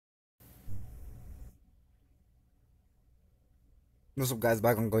What's up, guys?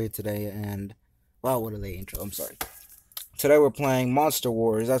 Back on Go today, and wow, what a late intro. I'm sorry. Today we're playing Monster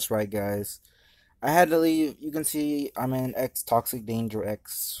Wars. That's right, guys. I had to leave. You can see I'm in X Toxic Danger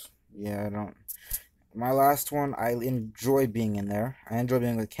X. Yeah, I don't. My last one, I enjoy being in there. I enjoy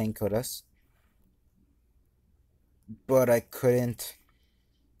being with King Kodas, but I couldn't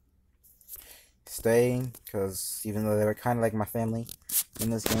stay because even though they were kind of like my family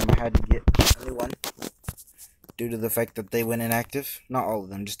in this game, I had to get a new one due to the fact that they went inactive. Not all of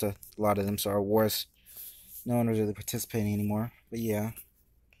them, just a lot of them. So our wars. No one was really participating anymore. But yeah.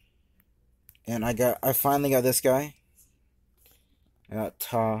 And I finally got this guy. I got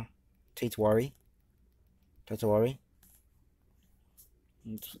Tatawari. Tatawari.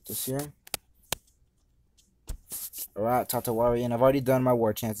 Let's put this here. Alright, Tatawari. And I've already done my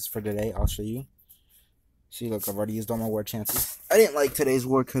war chances for today. I'll show you. See, look, I've already used all my war chances. I didn't like today's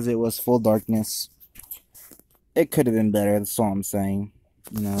war because it was full darkness. It could have been better, that's all I'm saying.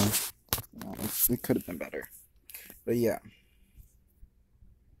 No, it could have been better. But yeah.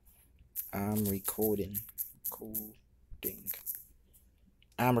 I'm recording.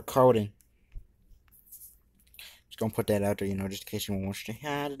 I'm recording. Just gonna put that out there, just in case you want to watch the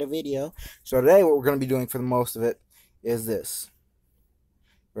end of the video. So today, what we're gonna be doing for the most of it is this.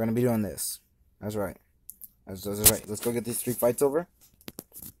 We're gonna be doing this. That's right. That's right. Let's go get these 3 fights over.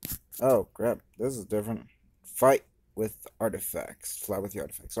 Oh crap! This is different. Fight with artifacts. Fly with the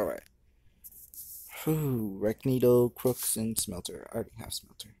artifacts. All right. Whew. Recnedo, Crooks, and Smelter. I already have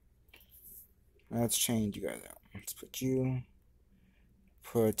Smelter. Let's change you guys out. Let's put you.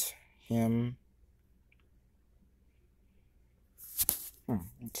 Put him.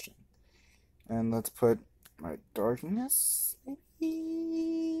 Interesting. And let's put my darkness.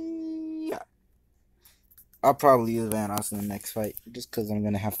 Maybe. Yeah. I'll probably use Vanos in the next fight just because I'm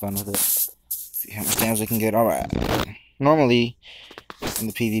gonna have fun with it. See how much damage we can get. Alright. Normally, in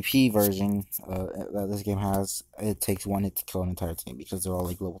the PvP version that this game has, it takes 1 hit to kill an entire team because they're all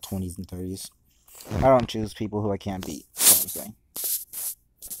like level 20s and 30s. I don't choose people who I can't beat. That's what I'm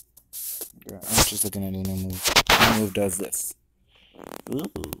saying. I'm just looking at a new move. The move does this.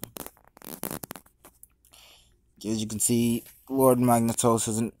 Ooh. As you can see, Lord Magnetos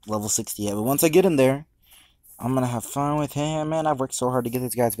isn't level 60 yet, but once I get him there, I'm gonna have fun with him. Man, I've worked so hard to get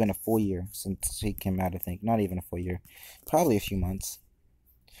this guy. It's been a full year since he came out, I think. Not even a full year. Probably a few months.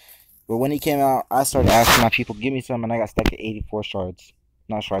 But when he came out, I started asking my people, give me some, and I got stuck at 84 shards.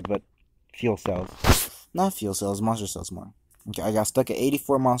 Not shards, but fuel cells. Not fuel cells, monster cells more. Okay, I got stuck at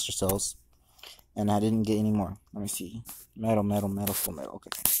 84 monster cells, and I didn't get any more. Let me see. Metal, full metal.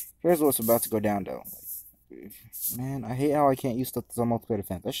 Okay. Here's what's about to go down, though. Man, I hate how I can't use stuff that's on multiplayer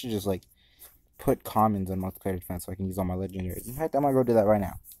defense. I should just, put commons on multiplayer defense so I can use all my legendaries. In fact, I'm gonna go do that right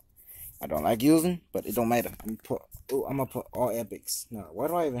now. I don't like using, but it don't matter. I'm gonna put all epics. No, why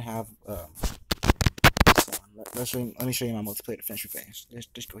do I even have let me show you my multiplayer defense real fast. Let's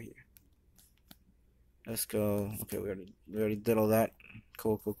just go here. Let's go. Okay, we already did all that.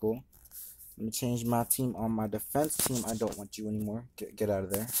 Cool. Let me change my team on my defense team. I don't want you anymore. Get out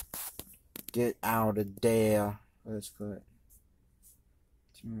of there. Get out of there. Let's put.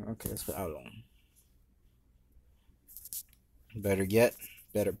 Okay, let's put Outlawn. Better yet,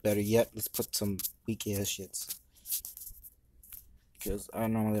 let's put some weak ass shits. Because I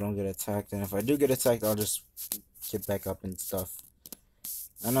normally don't get attacked, and if I do get attacked, I'll just get back up and stuff.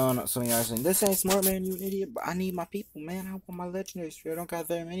 I know some of y'all are saying, this ain't smart, man, you idiot, but I need my people, man. I want my legendaries. I don't got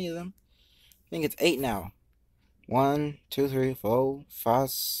very many of them. I think it's 8 now. 1, 2, 3, 4, 5,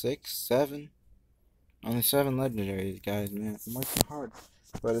 6, 7. Only 7 legendaries, guys, man. I'm working hard.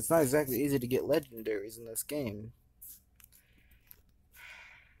 But it's not exactly easy to get legendaries in this game.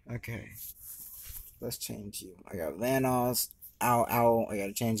 Okay. Let's change you. I got Vanos, Owl. I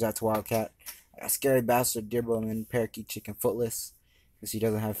gotta change that to Wildcat. I got Scary Bastard, Deerbowman, Parakeet Chicken, Footless, because he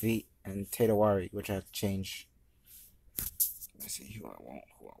doesn't have feet, and Tatawari, which I have to change. Let's see who I want.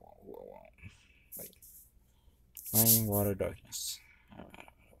 Wait. Flame, Water, Darkness. Alright.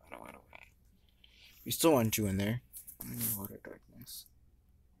 We still want you in there. Flame, Water, Darkness.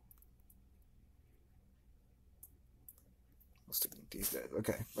 Let's stick with these guys.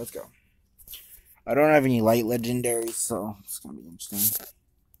 Okay, let's go. I don't have any light legendaries, so it's gonna be interesting.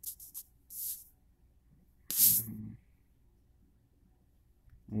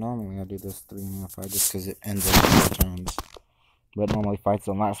 Normally I do this 3.5 just because it ends in 4 turns. But normally fights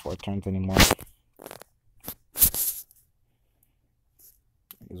don't last 4 turns anymore.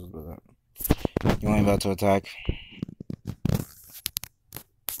 You ain't about to attack.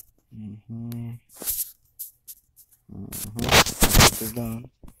 This is done.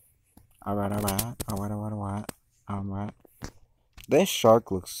 Alright. This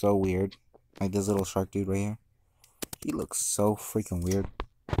shark looks so weird. Like this little shark dude right here. He looks so freaking weird.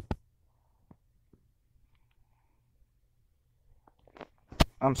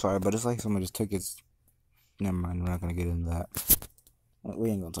 I'm sorry, but it's like someone just took his... Never mind, we're not gonna get into that. We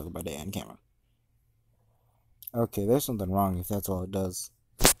ain't gonna talk about that on camera. Okay, there's something wrong if that's all it does.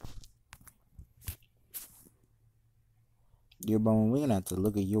 Dearbone, we're gonna have to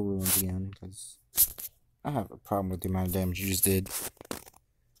look at your ruins again, because I have a problem with the amount of damage you just did.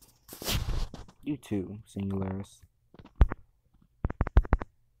 You too, Singularis.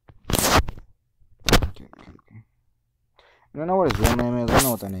 Okay. I don't know what his real name is. I don't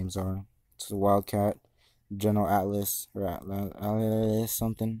know what their names are. It's the Wildcat, General Atlas, or Atlas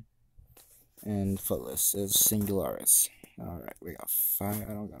something. And Footless is Singularis. Alright, we got 5.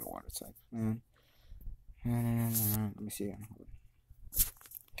 I don't got a water type. Let me see.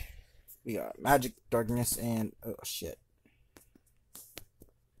 We got Magic, Darkness, and... Oh, shit.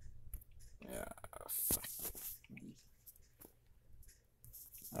 Yeah, fuck.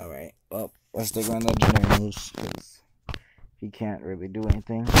 Alright, well, let's take one legendary moves, because he can't really do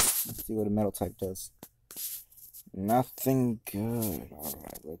anything. Let's see what a metal type does. Nothing good.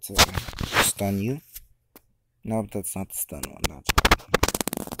 Alright, let's stun you. Nope, that's not the stun one. That's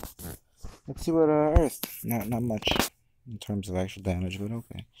right. Let's see what Earth. Not much in terms of actual damage, but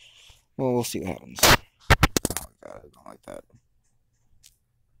okay. Well, we'll see what happens. Oh god, I don't like that.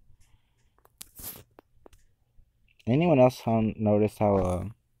 Anyone else notice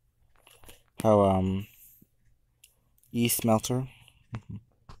how Mosnter?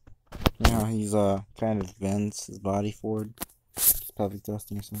 Yeah, he's kind of bends his body forward. It's pelvic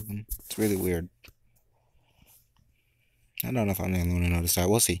thrusting or something. It's really weird. I don't know if I'm the only one to notice that.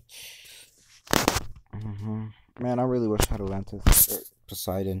 We'll see. Man, I really wish I had Atlantis or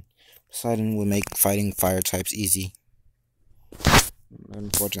Poseidon. Poseidon would make fighting fire types easy.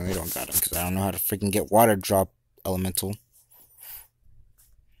 Unfortunately, I don't got him because I don't know how to freaking get water drop elemental.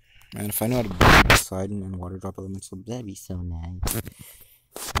 Man, if I knew how to build Poseidon and water drop elemental, that'd be so nice.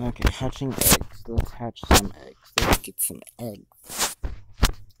 Okay, hatching eggs. Let's hatch some eggs. Let's get some eggs.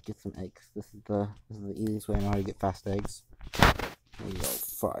 Get some eggs. This is the easiest way I know how to get fast eggs. There you go.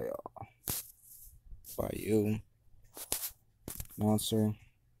 Fire. By you. Monster.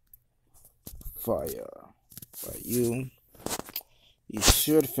 Fire. By you. You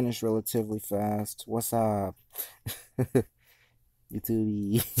should finish relatively fast. What's up?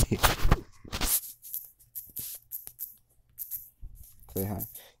 YouTube. Say hi.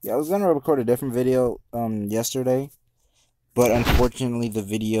 Yeah, I was gonna record a different video yesterday, but unfortunately the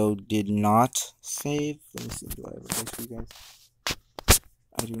video did not save. Let me see, do I have a place for you guys?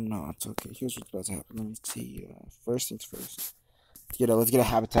 I do not. Okay, here's what's about to happen. Let me see. First things first. Let's get a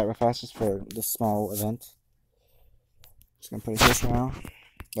habitat real fast just for this small event. Just gonna put it here for now.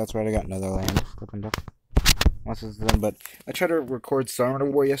 That's right, I got another land opened up. Once it's done, but I tried to record Summer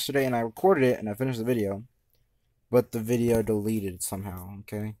War yesterday and I recorded it and I finished the video. But the video deleted somehow,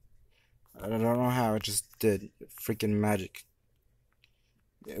 okay? I don't know how, it just did. Freaking magic.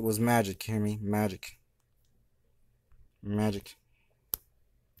 It was magic, hear me? Magic. Magic.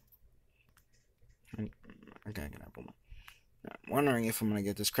 Okay, I can have one. I'm wondering if I'm gonna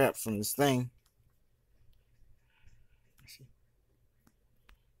get this crap from this thing. Let's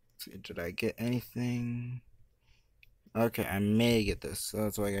see, did I get anything? Okay, I may get this, so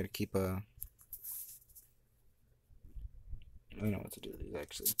that's why I gotta keep a... I know what to do with these,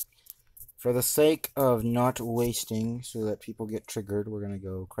 actually. For the sake of not wasting, so that people get triggered, we're gonna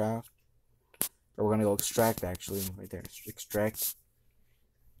go craft. Or we're gonna go extract, actually, right there. Extract.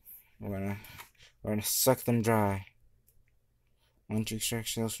 We're gonna suck them dry. Want to extract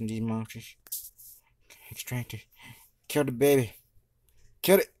cells from these monsters? Extract it. Kill the baby.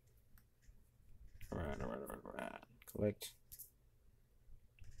 Kill it. Alright. Collect.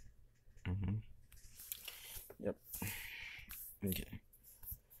 Yep. Okay.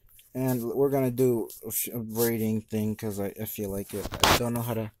 And we're gonna do a breeding thing because I feel like it. I don't know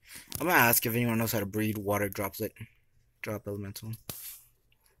how to. I'm gonna ask if anyone knows how to breed water droplet. Drop elemental.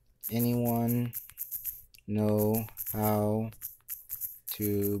 Anyone know how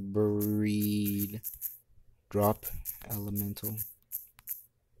to breed drop elemental?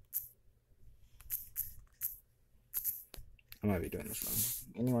 I might be doing this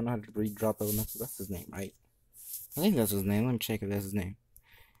wrong. Anyone know how to breed drop elemental? That's his name, right? I think that's his name. Let me check if that's his name.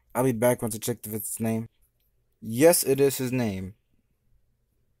 I'll be back once I check if it's his name. Yes, it is his name.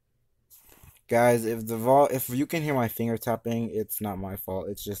 Guys, if you can hear my finger tapping, it's not my fault.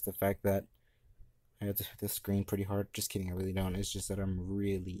 It's just the fact that I have to hit the screen pretty hard. Just kidding, I really don't. It's just that I'm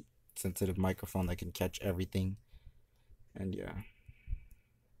really sensitive microphone that can catch everything. And yeah.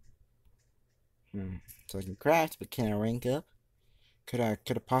 So I can craft, but can I rank up? Could I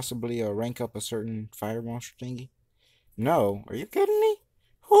possibly rank up a certain fire monster thingy? No. Are you kidding me?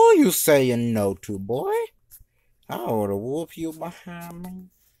 Who you saying no to, boy? I oughta whoop you behind me.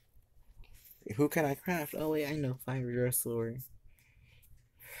 Who can I craft? Oh wait, I know Fire Wrestler.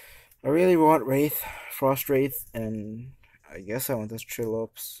 I really want Wraith, Frost Wraith, and I guess I want this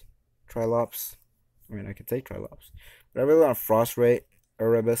Trilops. Trilops. I mean, I could take Trilops. But I really want Frost Wraith,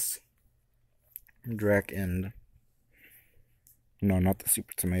 Erebus, Drek, and... No, not the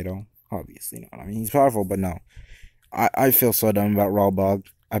Super Tomato. Obviously not. I mean, he's powerful, but no. I feel so dumb about Rawbog.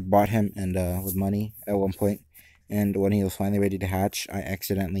 I bought him and with money at one point, and when he was finally ready to hatch, I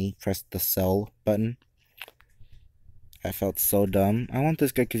accidentally pressed the sell button. I felt so dumb. I want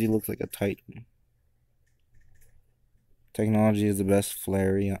this guy because he looks like a Titan. Technology is the best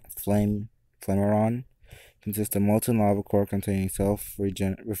Flameron. Consists of molten lava core containing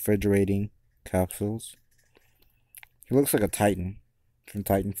self-refrigerating capsules. He looks like a Titan from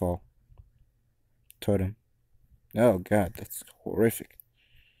Titanfall. Totem. Oh god, that's horrific.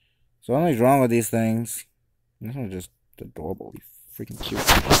 So nothing's wrong with these things. This one's just adorable. Freaking cute.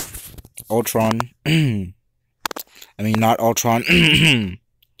 Ultron. I mean, not Ultron. I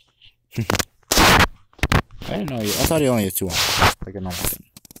didn't know you. I thought he only had 2 arms. Like a normal thing.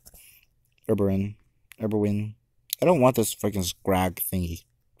 Eberwin. I don't want this freaking scrag thingy.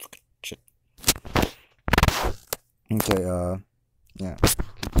 Shit. Okay, yeah.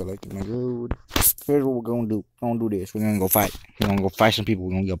 Keep collecting my gold. Here's what we're gonna do. We're gonna do this. We're gonna go fight. We're gonna go fight some people.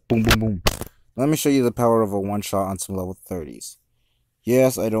 We're gonna go boom, boom, boom. Let me show you the power of a one-shot on some level 30s.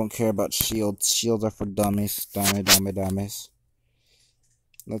 Yes, I don't care about shields. Shields are for dummies. Dummies.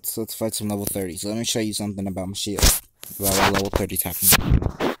 Let's fight some level 30s. Let me show you something about my shield. About what level 30's happening.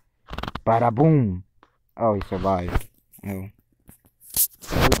 Bada boom! Oh, he survived. Oh.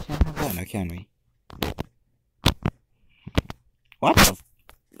 Oh, we can't have that now, can we? What the?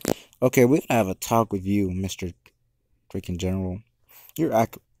 Okay, we're gonna have a talk with you, Mr. Freaking General. Your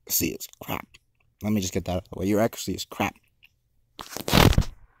accuracy is crap. Let me just get that out of the way. Your accuracy is crap.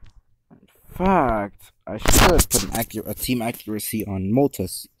 In fact, I should put a team accuracy on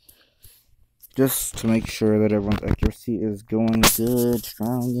Moltus. Just to make sure that everyone's accuracy is going good,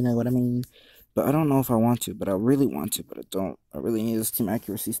 strong, you know what I mean? But I don't know if I want to, but I really want to, but I don't. I really need this team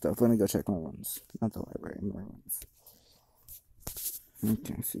accuracy stuff. Let me go check my ones. Not the library, my ones.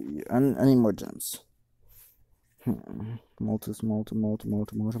 Okay, see. I need more gems. Moltus, Mortimer.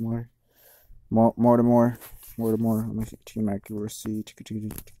 Let me see. Team accuracy.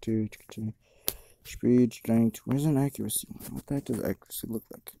 Speed, strength. Where's an accuracy? What the heck does accuracy look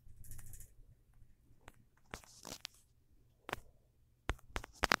like?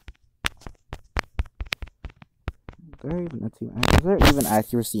 Is there even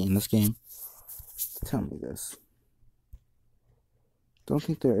accuracy in this game? Tell me this. Don't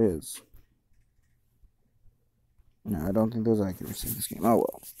think there is. No, I don't think there's accuracy in this game. Oh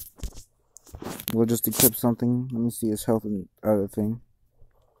well. We'll just equip something. Let me see his health and other thing.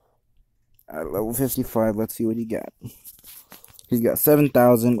 At level 55, let's see what he got. He's got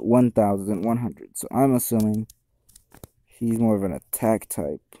 7,000, 1,100. So I'm assuming he's more of an attack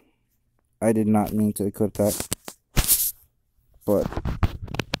type. I did not mean to equip that. But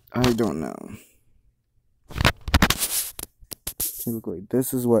I don't know. Look like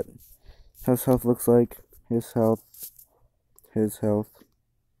this is what his health looks like. His health. Man,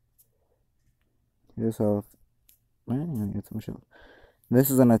 I got so much health.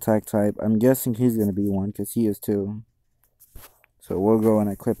 This is an attack type. I'm guessing he's gonna be one because he is too. So we'll go and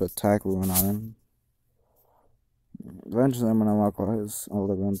equip attack rune on him. Eventually, I'm gonna unlock all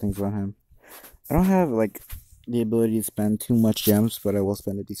the rune things on him. I don't have like the ability to spend too much gems, but I will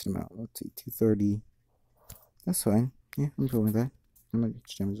spend a decent amount. Let's see, 230. That's fine. Yeah, I'm cool with that. How much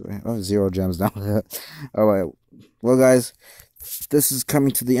gems do I have? Oh, 0 gems now. Alright. Well, guys, this is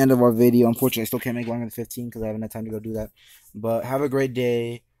coming to the end of our video. Unfortunately, I still can't make longer than 15 because I haven't had time to go do that. But have a great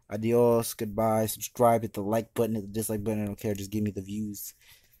day. Adios. Goodbye. Subscribe. Hit the like button. Hit the dislike button. I don't care. Just give me the views.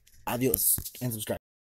 Adios. And subscribe.